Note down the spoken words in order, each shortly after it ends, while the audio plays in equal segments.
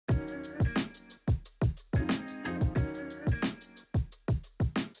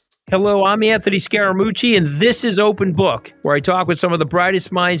Hello, I'm Anthony Scaramucci, and this is Open Book, where I talk with some of the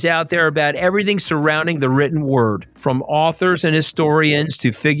brightest minds out there about everything surrounding the written word, from authors and historians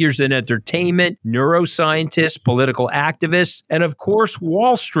to figures in entertainment, neuroscientists, political activists, and of course,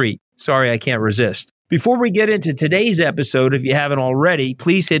 Wall Street. Sorry, I can't resist. Before we get into today's episode, if you haven't already,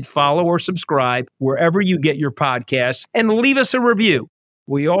 please hit follow or subscribe wherever you get your podcasts and leave us a review.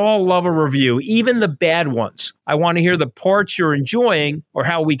 We all love a review, even the bad ones. I want to hear the parts you're enjoying or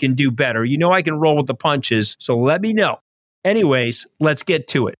how we can do better. You know I can roll with the punches, so let me know. Anyways, let's get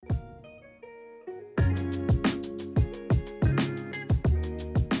to it.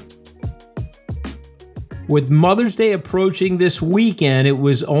 With Mother's Day approaching this weekend, it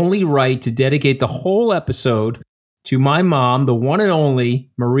was only right to dedicate the whole episode to my mom, the one and only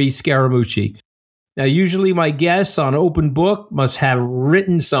Marie Scaramucci. Now, usually my guests on Open Book must have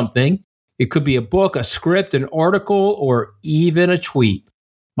written something. It could be a book, a script, an article, or even a tweet.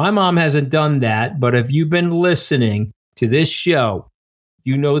 My mom hasn't done that, but if you've been listening to this show,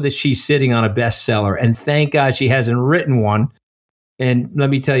 you know that she's sitting on a bestseller, and thank God she hasn't written one. And let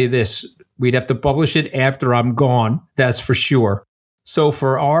me tell you this, we'd have to publish it after I'm gone, that's for sure. So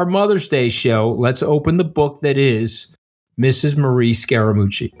for our Mother's Day show, let's open the book that is Mrs. Marie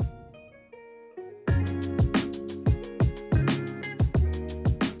Scaramucci.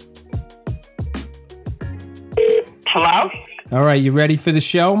 Hello? All right, you ready for the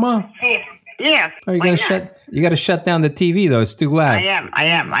show, Ma? Yeah. Oh, you gotta shut down the TV though. It's too loud. I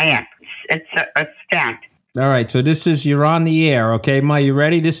am. It's down. All right, so you're on the air, okay, Ma? You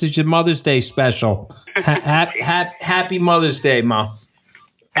ready? This is your Mother's Day special. Happy Mother's Day, Ma.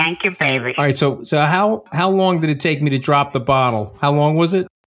 Thank you, baby. All right, so how long did it take me to drop the bottle? How long was it?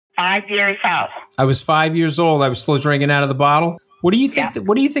 5 years old. I was 5 years old. I was still drinking out of the bottle. What do you think? Yeah.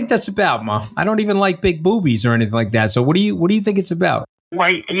 What do you think that's about, Ma? I don't even like big boobies or anything like that. So what do you think it's about?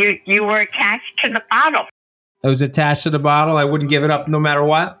 Well, you were attached to the bottle. I was attached to the bottle. I wouldn't give it up no matter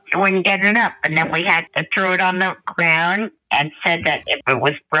what. You wouldn't get it up, and then we had to throw it on the ground and said that if it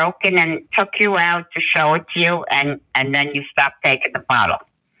was broken, and took you out to show it to you, and then you stopped taking the bottle.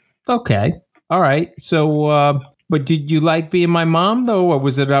 Okay, all right. So, but did you like being my mom though, or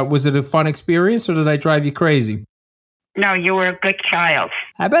was it a fun experience, or did I drive you crazy? No, you were a good child.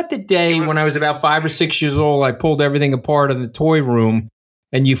 How about the day when I was about 5 or 6 years old, I pulled everything apart in the toy room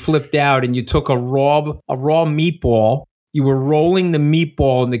and you flipped out and you took a raw meatball. You were rolling the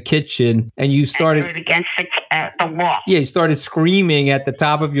meatball in the kitchen and you started... And threw it against the wall. Yeah, you started screaming at the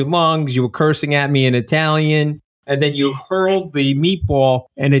top of your lungs. You were cursing at me in Italian. And then you hurled the meatball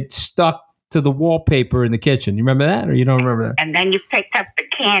and it stuck to the wallpaper in the kitchen. You remember that or you don't remember that? And then you picked up the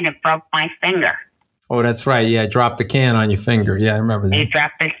can and broke my finger. Oh, that's right. Yeah, I dropped the can on your finger. Yeah, I remember that. You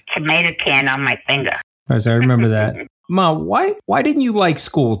dropped the tomato can on my finger. Yes, I remember that. Ma, why didn't you like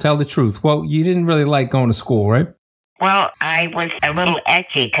school? Tell the truth. Well, you didn't really like going to school, right? Well, I was a little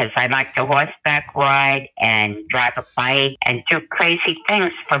edgy because I liked to horseback ride and drive a bike and do crazy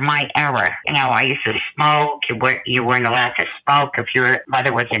things for my era. You know, I used to smoke. You weren't allowed to smoke if your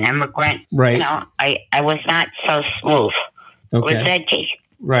mother was an immigrant. Right. You know, I was not so smooth. Okay. It was edgy.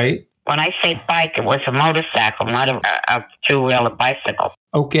 Right. When I say bike, it was a motorcycle, not a two-wheeler bicycle.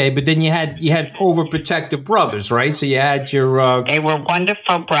 Okay, but then you had overprotective brothers, right? So you had your... They were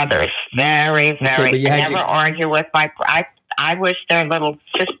wonderful brothers. Very, very. Okay, I never argue with I was their little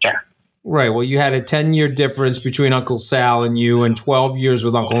sister. Right, well, you had a 10-year difference between Uncle Sal and you and 12 years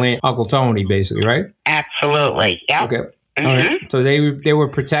with Uncle Tony, basically, right? Absolutely, yeah. Okay. Mm-hmm. All right. So they were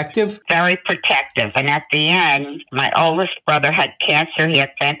protective? Very protective. And at the end, my oldest brother had cancer. He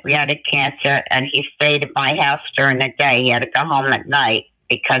had pancreatic cancer, and he stayed at my house during the day. He had to go home at night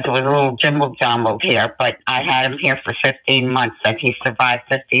because it was a little jumble-jumbled here. But I had him here for 15 months, and he survived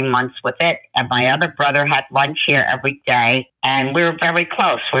 15 months with it. And my other brother had lunch here every day, and we were very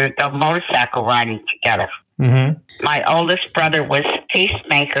close. We would go motorcycle riding together. Mm-hmm. My oldest brother was a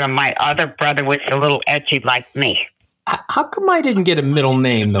peacemaker, and my other brother was a little edgy like me. How come I didn't get a middle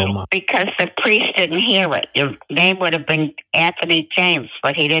name, though, Mom? Because the priest didn't hear it. Your name would have been Anthony James,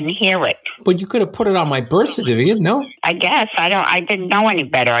 but he didn't hear it. But you could have put it on my birth certificate, no? I guess. I didn't know any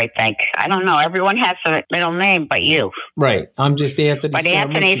better, I think. I don't know. Everyone has a middle name but you. Right. I'm just Anthony. But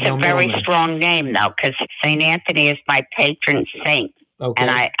Anthony's a very strong name, though, because St. Anthony is my patron saint. Okay.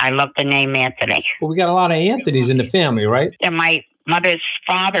 And I love the name Anthony. Well, we got a lot of Anthonys in the family, right? And my mother's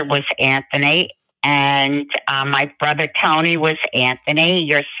father was Anthony. And my brother Tony was Anthony.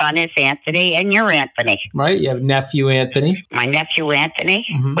 Your son is Anthony, and you're Anthony. Right. You have nephew Anthony. My nephew Anthony.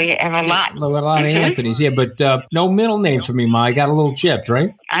 Mm-hmm. We have a lot. A lot of Anthonys. Yeah, but no middle name for me, Ma. I got a little gypped,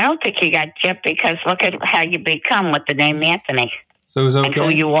 right? I don't think you got gypped because look at how you become with the name Anthony. So it was okay? And who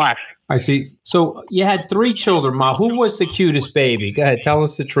you are. I see. So you had 3 children, Ma. Who was the cutest baby? Go ahead. Tell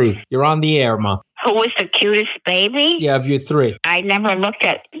us the truth. You're on the air, Ma. Who was the cutest baby? Yeah, of your 3. I never looked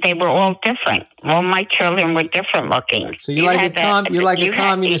at. They were all different. All my children were different looking. So you're like a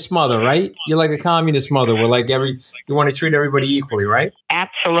communist mother, right? You're like a communist mother where you want to treat everybody equally, right?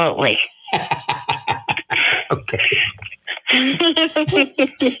 Absolutely. Okay. I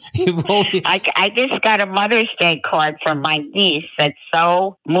just got a Mother's Day card from my niece that's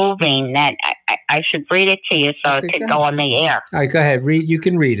so moving that I should read it to you so it could go on the air. All right, go ahead. You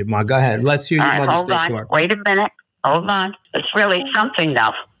can read it, Ma. Go ahead. Let's hear your Mother's Day card. Wait a minute. Hold on. It's really something,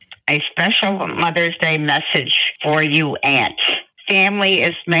 though. A special Mother's Day message for you, Aunt. Family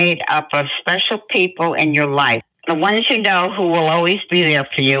is made up of special people in your life. The ones you know who will always be there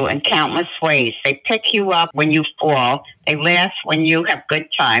for you in countless ways. They pick you up when you fall. They laugh when you have good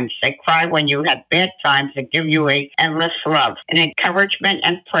times. They cry when you have bad times and give you a endless love and encouragement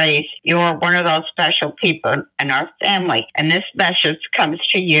and praise. You are one of those special people in our family. And this message comes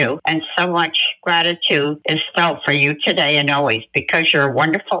to you. And so much gratitude is felt for you today and always because you're a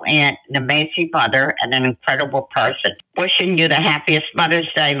wonderful aunt, an amazing mother, and an incredible person. Wishing you the happiest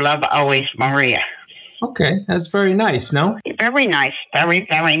Mother's Day. Love always, Maria. Okay, that's very nice, no? Very nice. Very,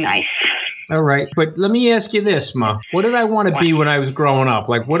 very nice. All right. But let me ask you this, Ma. What did I want to be when I was growing up?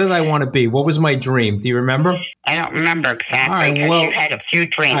 Like, what did I want to be? What was my dream? Do you remember? I don't remember exactly because you had a few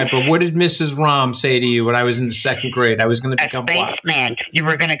dreams. All right, but what did Mrs. Rom say to you when I was in the 2nd grade? I was going to become a spaceman. You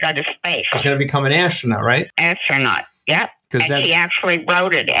were going to go to space. I was going to become an astronaut, right? Astronaut, yep. And she actually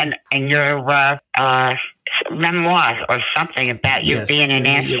wrote it in your memoir or something about you being an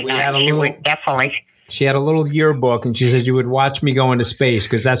astronaut. She had a little yearbook, and she said you would watch me go into space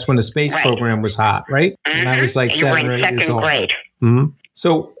because that's when the space program was hot, right? Mm-hmm. And I was like 7 or 8 years old. Grade. Mm-hmm.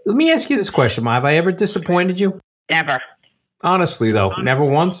 So let me ask you this question, Ma. Have I ever disappointed you? Never. Honestly, though, never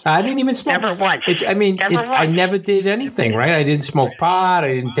once. I didn't even smoke. Never once. I never did anything, right? I didn't smoke pot.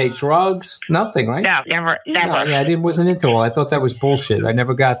 I didn't take drugs. Nothing, right? No, never. No, yeah, wasn't into it. I thought that was bullshit. I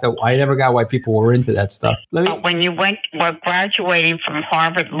never got why people were into that stuff. But when you were graduating from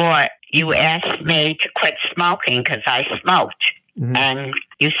Harvard Law, you asked me to quit smoking because I smoked. Mm-hmm. And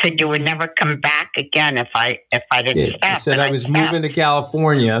you said you would never come back again if I didn't stop. I said I was moving to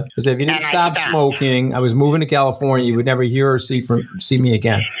California because if you didn't stop smoking, I was moving to California. You would never hear or see me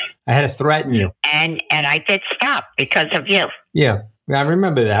again. I had to threaten you. And I did stop because of you. Yeah. I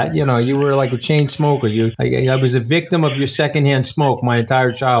remember that. You know, you were like a chain smoker. I was a victim of your secondhand smoke my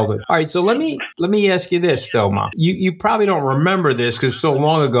entire childhood. All right, so let me ask you this, though, Mom. You probably don't remember this because it's so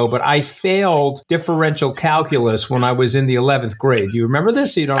long ago, but I failed differential calculus when I was in the 11th grade. Do you remember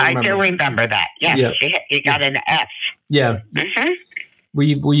this? Or you don't remember? I do remember that. Yes, yeah. You got an F. Yeah. Mm-hmm.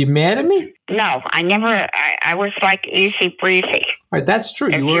 Were you mad at me? No, I never. I was like easy breezy. All right, that's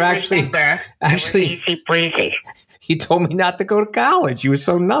true. You were actually easy breezy. You told me not to go to college. You were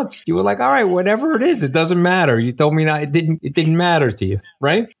so nuts. You were like, all right, whatever it is, it doesn't matter. You told me not. It didn't matter to you,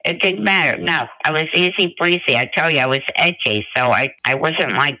 right? It didn't matter. No, I was easy breezy. I tell you, I was edgy. So I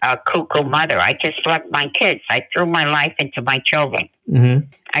wasn't like a cuckoo mother. I just loved my kids. I threw my life into my children. Mm-hmm.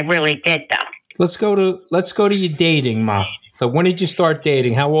 I really did, though. Let's go to your dating, Ma. So when did you start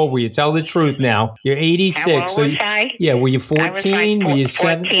dating? How old were you? Tell the truth now. You're 86. How old was I? Yeah, were you 14? Were you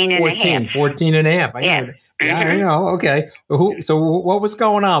 14 14 and a half. Yeah. Yeah, I know. Okay. So what was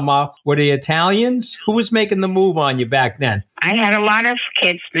going on, Ma? Were they Italians? Who was making the move on you back then? I had a lot of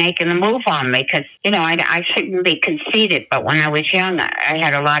kids making the move on me because, I shouldn't be conceited. But when I was young, I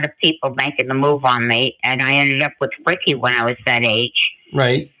had a lot of people making the move on me. And I ended up with Ricky when I was that age.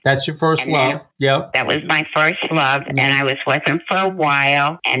 Right. That's your first love. Yep. That was my first love. And I was with him for a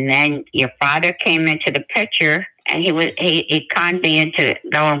while. And then your father came into the picture and he conned me into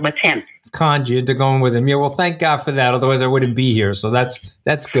going with him. Conned you into going with him. Yeah, well, thank God for that. Otherwise, I wouldn't be here. So that's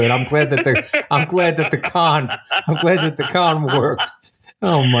good. I'm glad that the con worked.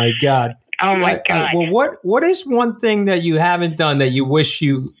 Oh my God. Oh my God. Well, what is one thing that you haven't done that you wish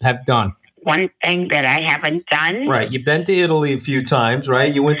you have done? One thing that I haven't done. Right. You've been to Italy a few times,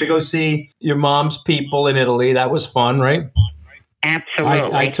 right? You went to go see your mom's people in Italy. That was fun, right?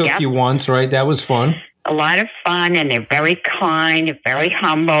 Absolutely. I took you once, right? That was fun. A lot of fun, and they're very kind, very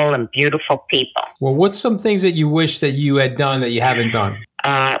humble, and beautiful people. Well, what's some things that you wish that you had done that you haven't done?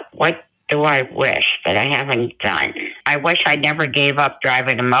 What do I wish that I haven't done? I wish I never gave up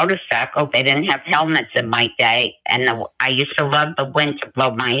driving a motorcycle. They didn't have helmets in my day, and I used to love the wind to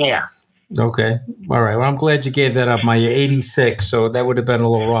blow my hair. Okay. All right. Well, I'm glad you gave that up, Ma. You're 86, so that would have been a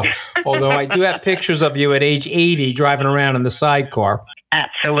little rough. Although I do have pictures of you at age 80 driving around in the sidecar.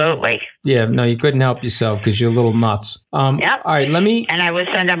 Absolutely. Yeah, no, you couldn't help yourself because you're a little nuts. Yep. All right, let me. And I was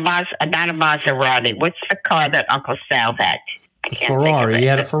in not a Maserati. What's the car that Uncle Sal had? Ferrari. He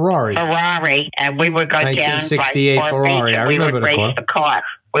had a Ferrari. Ferrari, and we would go down 1968 by Ferrari. I remember the car.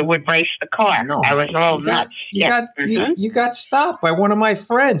 We would race the car. No, I was a little nuts. You got stopped by one of my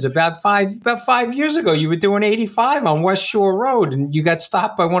friends about 5 years ago. You were doing 85 on West Shore Road, and you got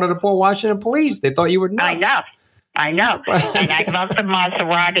stopped by one of the Port Washington police. They thought you were nuts. I know. And I love the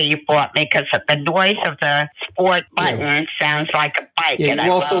Maserati you bought me because the noise of the sport button sounds like a bike. Yeah, and you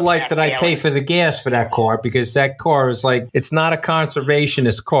also like that feeling. I pay for the gas for that car because that car is like, it's not a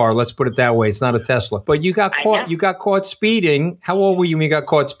conservationist car. Let's put it that way. It's not a Tesla. But you got caught. You got caught speeding. How old were you when you got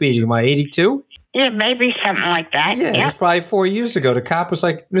caught speeding? Am I 82? Yeah, maybe something like that. Yeah, it was probably 4 years ago. The cop was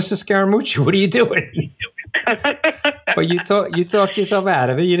like, Mrs. Scaramucci, what are you doing? But you talked yourself out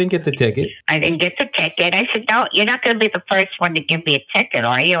of it. You didn't get the ticket. I didn't get the ticket. I said, no, you're not going to be the first one to give me a ticket,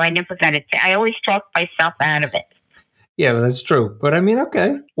 are you? I never got a ticket. I always talked myself out of it. Yeah, that's true. But I mean,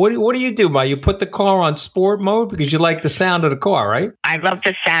 okay. What do you do, Ma? You put the car on sport mode because you like the sound of the car, right? I love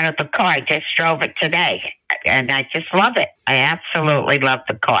the sound of the car. I just drove it today, and I just love it. I absolutely love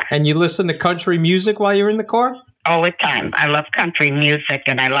the car. And you listen to country music while you're in the car? All the time. I love country music,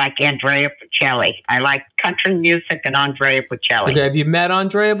 and I like Andrea Bocelli. I like country music and Andrea Bocelli. Okay, have you met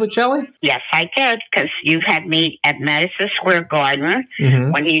Andrea Bocelli? Yes, I did, because you had me at Madison Square Garden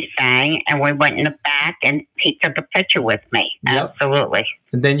when he sang, and we went in the back, and he took a picture with me. Yep. Absolutely.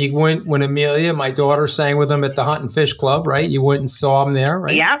 And then you went when Amelia, my daughter, sang with him at the Hunt and Fish Club, right? You went and saw him there,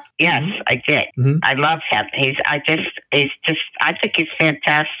 right? Yep. Yes, I did. I love him. I think he's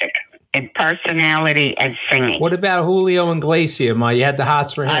fantastic. In personality and singing. What about Julio Iglesias, Ma? You had the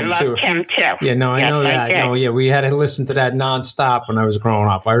hots for him, too. I loved him, too. Yeah, no, I know that. No, yeah, we had to listen to that nonstop when I was growing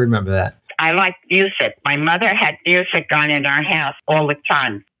up. I remember that. I like music. My mother had music on in our house all the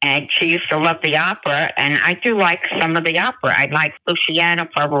time. And she used to love the opera, and I do like some of the opera. I like Luciano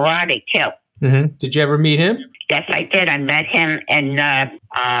Pavarotti, too. Did you ever meet him? Yes, I did. I met him in,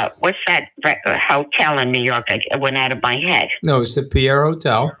 what's that hotel in New York? It went out of my head. No, it's the Pierre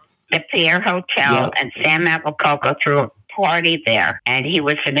Hotel. The Pierre Hotel, and Sam Appicoco threw a party there, and he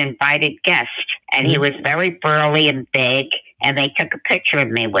was an invited guest, and he was very burly and big, and they took a picture of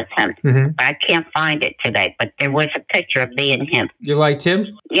me with him. I can't find it today, but there was a picture of me and him. You liked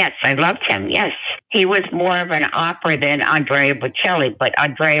him? Yes, I loved him, yes. He was more of an opera than Andrea Bocelli, but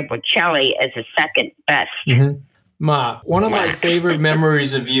Andrea Bocelli is the second best. Ma, one of my favorite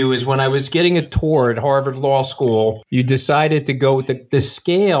memories of you is when I was getting a tour at Harvard Law School, you decided to go with the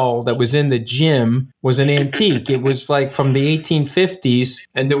scale that was in the gym was an antique. It was like from the 1850s,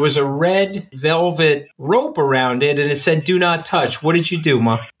 and there was a red velvet rope around it, and it said, "Do not touch." What did you do,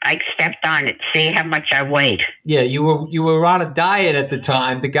 Ma? I stepped on it, see how much I weighed. Yeah, you were on a diet at the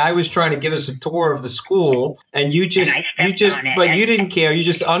time. The guy was trying to give us a tour of the school, and you didn't care. You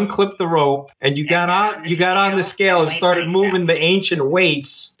just unclipped the rope, and you got on the scale and started moving the ancient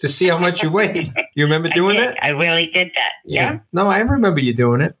weights to see how much you weighed. You remember doing that? I really did that. Yeah. No, I remember you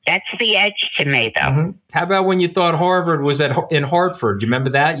doing it. That's the edge to me, though. How about when you thought Harvard was in Hartford? Do you remember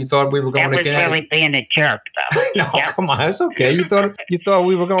that? You thought we were going to Connecticut? That was really being a jerk, though. No, come on, that's okay. You thought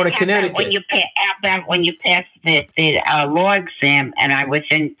we were going to Connecticut. How about when you passed the law exam, and I was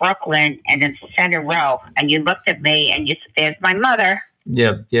in Brooklyn and in center row, and you looked at me and you said, "There's my mother."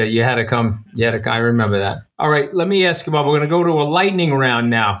 Yeah, you had to come. I remember that. All right, let me ask you about. We're going to go to a lightning round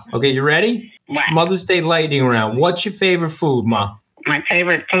now. Okay, you ready? What? Mother's Day lightning round. What's your favorite food, Ma? My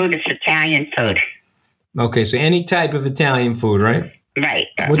favorite food is Italian food. Okay, so any type of Italian food, right? Right.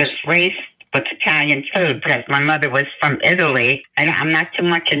 I was raised with Italian food because my mother was from Italy. I'm not too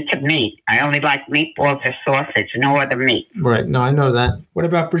much into meat. I only like meatballs or sausage, no other meat. Right. No, I know that. What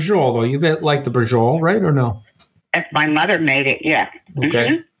about brajol, though? You like the brajol, right, or no? If my mother made it, yeah.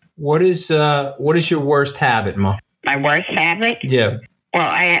 Okay. What is your worst habit, Ma? My worst habit? Yeah.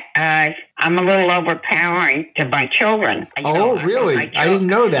 Well, I'm a little overpowering to my children. Really? I didn't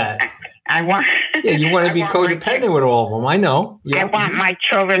know that. You want to be codependent with all of them. I know. Yeah. I want my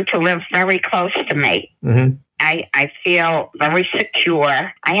children to live very close to me. I feel very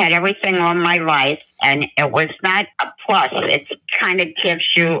secure. I had everything all my life, and it was not a plus. It kind of gives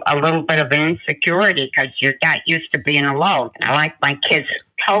you a little bit of an insecurity because you're not used to being alone. I like my kids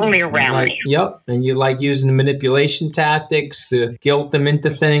totally around me. Yep, and you like using the manipulation tactics to guilt them into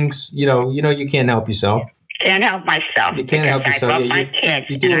things. You know, you can't help yourself. Can't help myself. You can't help yourself. I love my kids,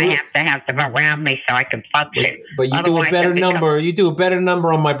 and I have to have them around me so I can function. But you do a better number. You do a better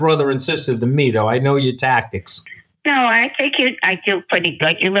number on my brother and sister than me, though. I know your tactics. No, I think I do pretty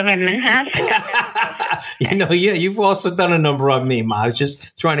good. You live in Manhattan. You've also done a number on me, Ma. I was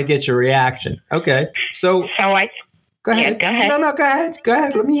just trying to get your reaction. Okay. So go ahead. Yeah, go ahead. No, go ahead. Go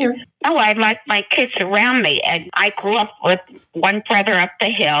ahead. Let me hear. Oh, I like my kids around me. And I grew up with one brother up the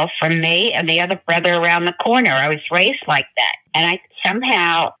hill from me and the other brother around the corner. I was raised like that. And I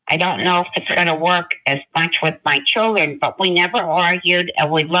don't know if it's going to work as much with my children, but we never argued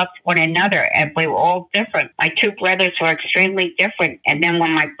and we loved one another and we were all different. My two brothers were extremely different. And then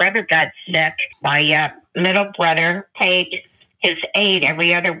when my brother got sick, my middle brother paid his aid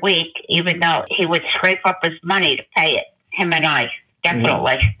every other week, even though he would scrape up his money to pay it, him and I.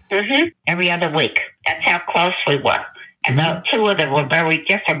 Definitely. Mm-hmm. Every other week. That's how close we were. And the two of them were very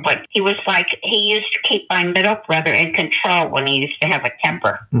different, but he used to keep my middle brother in control when he used to have a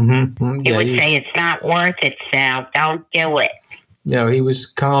temper. Mm-hmm. He would say, it's not worth it, Sal. Don't do it. He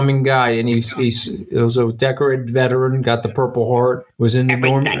was a calming guy, and he was a decorated veteran, got the Purple Heart, was in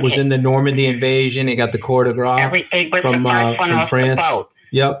the Normandy invasion. He got the Croix de Gras from France.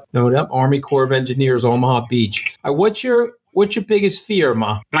 Yep. Army Corps of Engineers, Omaha Beach. What's your biggest fear,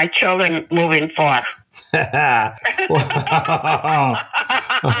 Ma? My children moving far. Okay.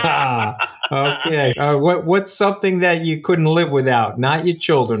 What's something that you couldn't live without? Not your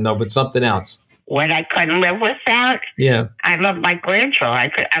children, though, but something else. What I couldn't live without? Yeah. I love my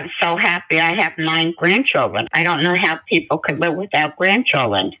grandchildren. I'm so happy I have 9 grandchildren. I don't know how people could live without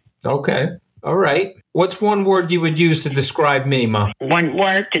grandchildren. Okay. All right. What's one word you would use to describe me, Ma? One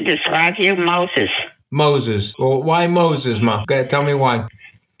word to describe you? Moses. Moses. Well, why Moses, Ma? Go ahead, tell me why.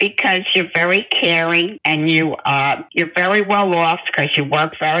 Because you're very caring and you're very well off because you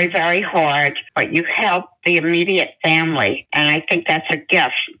work very, very hard, but you help the immediate family. And I think that's a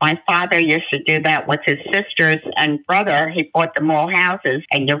gift. My father used to do that with his sisters and brother. He bought them all houses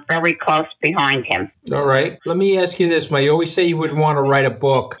and you're very close behind him. All right. Let me ask you this, Ma. You always say you would want to write a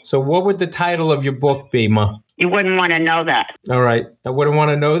book. So what would the title of your book be, Ma? You wouldn't want to know that. All right. I wouldn't want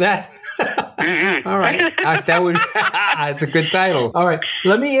to know that? All right. It's a good title. All right.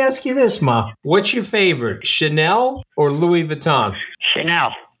 Let me ask you this, Ma. What's your favorite, Chanel or Louis Vuitton?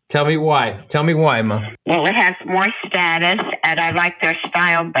 Chanel. Tell me why. Tell me why, Ma. Well, it has more status, and I like their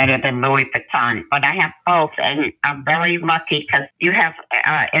style better than Louis Vuitton. But I have both, and I'm very lucky because you have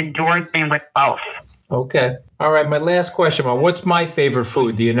endured me with both. Okay. All right. My last question, Ma. What's my favorite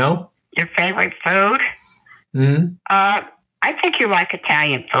food? Do you know? Your favorite food? Mm-hmm. I think you like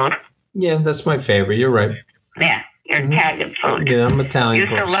Italian food. Yeah, that's my favorite. You're right. Yeah, your Italian food. Yeah, I'm Italian. You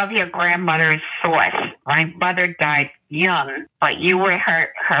used to love your grandmother's sauce. My mother died young, but you were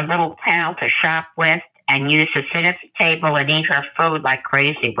her little pal to shop with, and you used to sit at the table and eat her food like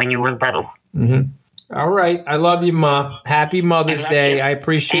crazy when you were little. Mm-hmm. All right. I love you, Ma. Happy Mother's Day. I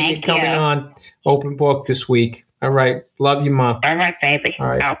appreciate you coming on Open Book this week. All right. Love you, Ma. All right, baby. All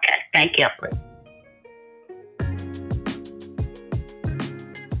right. Okay. Thank you. Bye.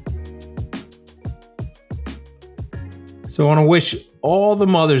 So I want to wish all the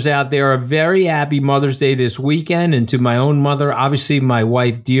mothers out there a very happy Mother's Day this weekend. And to my own mother, obviously my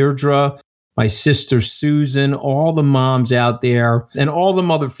wife, Deirdre, my sister, Susan, all the moms out there, and all the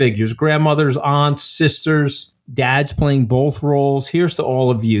mother figures, grandmothers, aunts, sisters, dads playing both roles. Here's to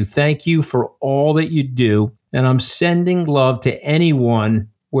all of you. Thank you for all that you do. And I'm sending love to anyone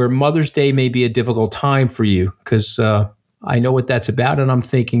where Mother's Day may be a difficult time for you, because I know what that's about, and I'm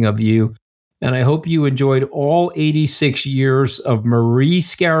thinking of you. And I hope you enjoyed all 86 years of Marie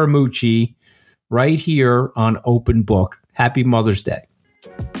Scaramucci right here on Open Book. Happy Mother's Day.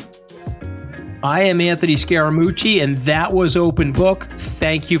 I am Anthony Scaramucci, and that was Open Book.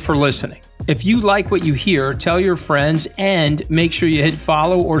 Thank you for listening. If you like what you hear, tell your friends and make sure you hit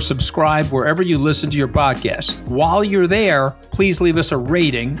follow or subscribe wherever you listen to your podcast. While you're there, please leave us a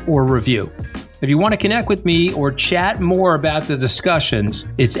rating or review. If you want to connect with me or chat more about the discussions,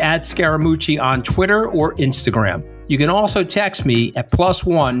 it's at Scaramucci on Twitter or Instagram. You can also text me at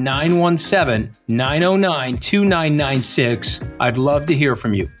 +1 917 909 2996. I'd love to hear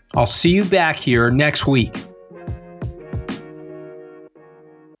from you. I'll see you back here next week.